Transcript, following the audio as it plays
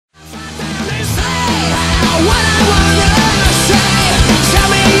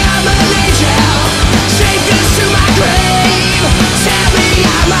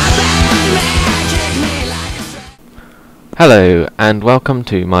Hello and welcome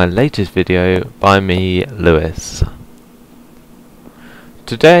to my latest video by me, Lewis.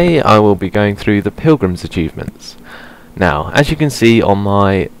 Today I will be going through the Pilgrims achievements. Now, as you can see on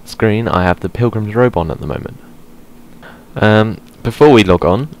my screen, I have the Pilgrims robe on at the moment. Before we log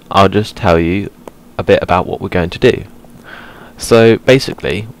on, I'll just tell you a bit about what we're going to do. So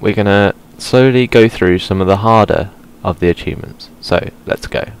basically, we're going to slowly go through some of the harder of the achievements. So, let's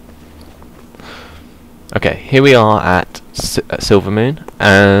go. Okay, here we are at Silver Moon,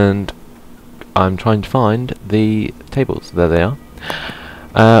 and I'm trying to find the tables. There they are.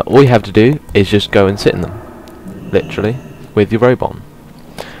 All you have to do is just go and sit in them, literally, with your robe on.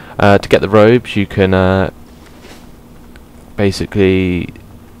 To get the robes, you can basically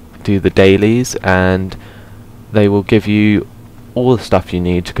do the dailies, and they will give you all the stuff you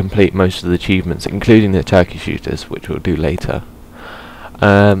need to complete most of the achievements, including the turkey shooters, which we'll do later.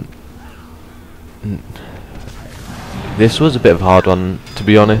 This was a bit of a hard one, to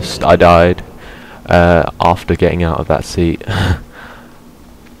be honest. I died after getting out of that seat.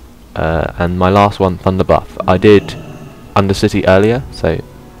 And my last one, Thunder Buff. I did Undercity earlier, so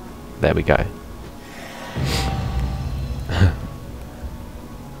there we go.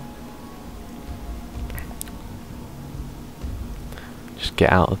 Just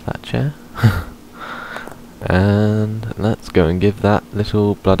get out of that chair. And let's go and give that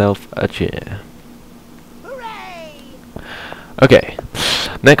little blood elf a cheer. Okay,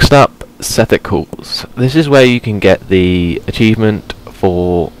 next up, Sethic Halls. This is where you can get the achievement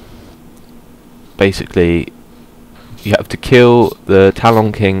for, basically, you have to kill the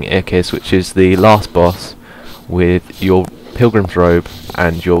Talon King, a.k.a. which is the last boss, with your Pilgrim's robe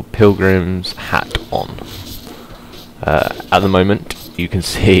and your Pilgrim's hat on. At the moment, you can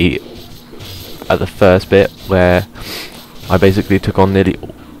see at the first bit where I basically took on nearly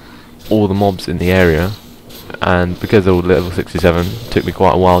all the mobs in the area. And because they're all level 67, it took me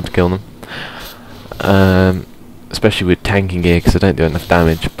quite a while to kill them. Especially with tanking gear, because I don't do enough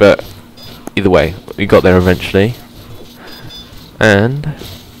damage. But either way, we got there eventually. And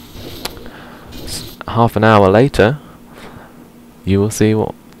half an hour later, you will see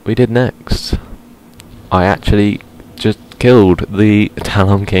what we did next. I actually just killed the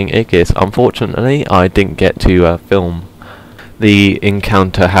Talon King Ikis. Unfortunately, I didn't get to film the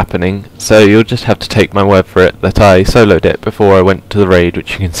encounter happening, so you'll just have to take my word for it that I soloed it before I went to the raid,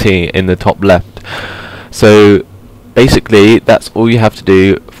 which you can see in the top left. So basically that's all you have to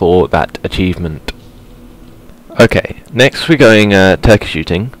do for that achievement. Okay, next we're going turkey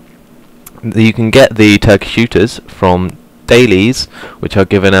shooting. You can get the turkey shooters from dailies, which are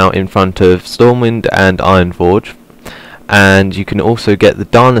given out in front of Stormwind and Ironforge, and you can also get the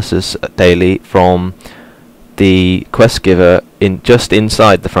Darnassus daily from the quest giver just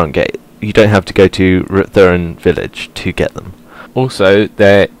inside the front gate. You don't have to go to Thurin village to get them. Also,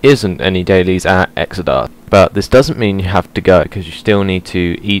 there isn't any dailies at Exodus, but this doesn't mean you have to go, because you still need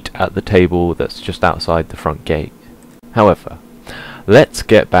to eat at the table that's just outside the front gate. However, let's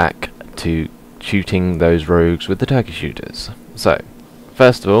get back to shooting those rogues with the turkey shooters. So,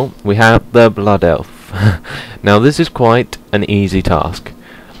 first of all, we have the Blood Elf. Now this is quite an easy task.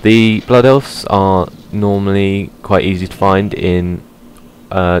 The Blood Elves are normally quite easy to find in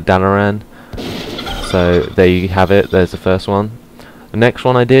Dalaran, so there you have it. There's the first one. The next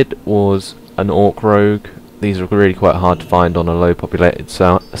one I did was an Orc Rogue. These are really quite hard to find on a low populated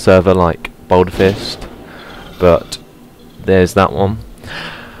server like Boulder Fist, but there's that one.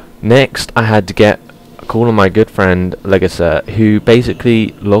 Next I had to get a call on my good friend Legacer, who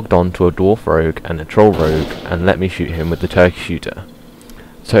basically logged on to a Dwarf Rogue and a Troll Rogue and let me shoot him with the turkey shooter,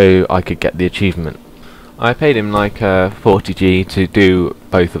 so I could get the achievement. I paid him like 40g to do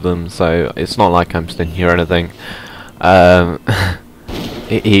both of them, so it's not like I'm stingy or anything.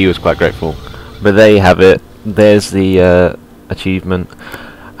 He was quite grateful. But there you have it. There's the achievement,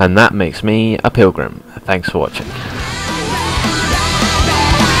 and that makes me a Pilgrim. Thanks for watching.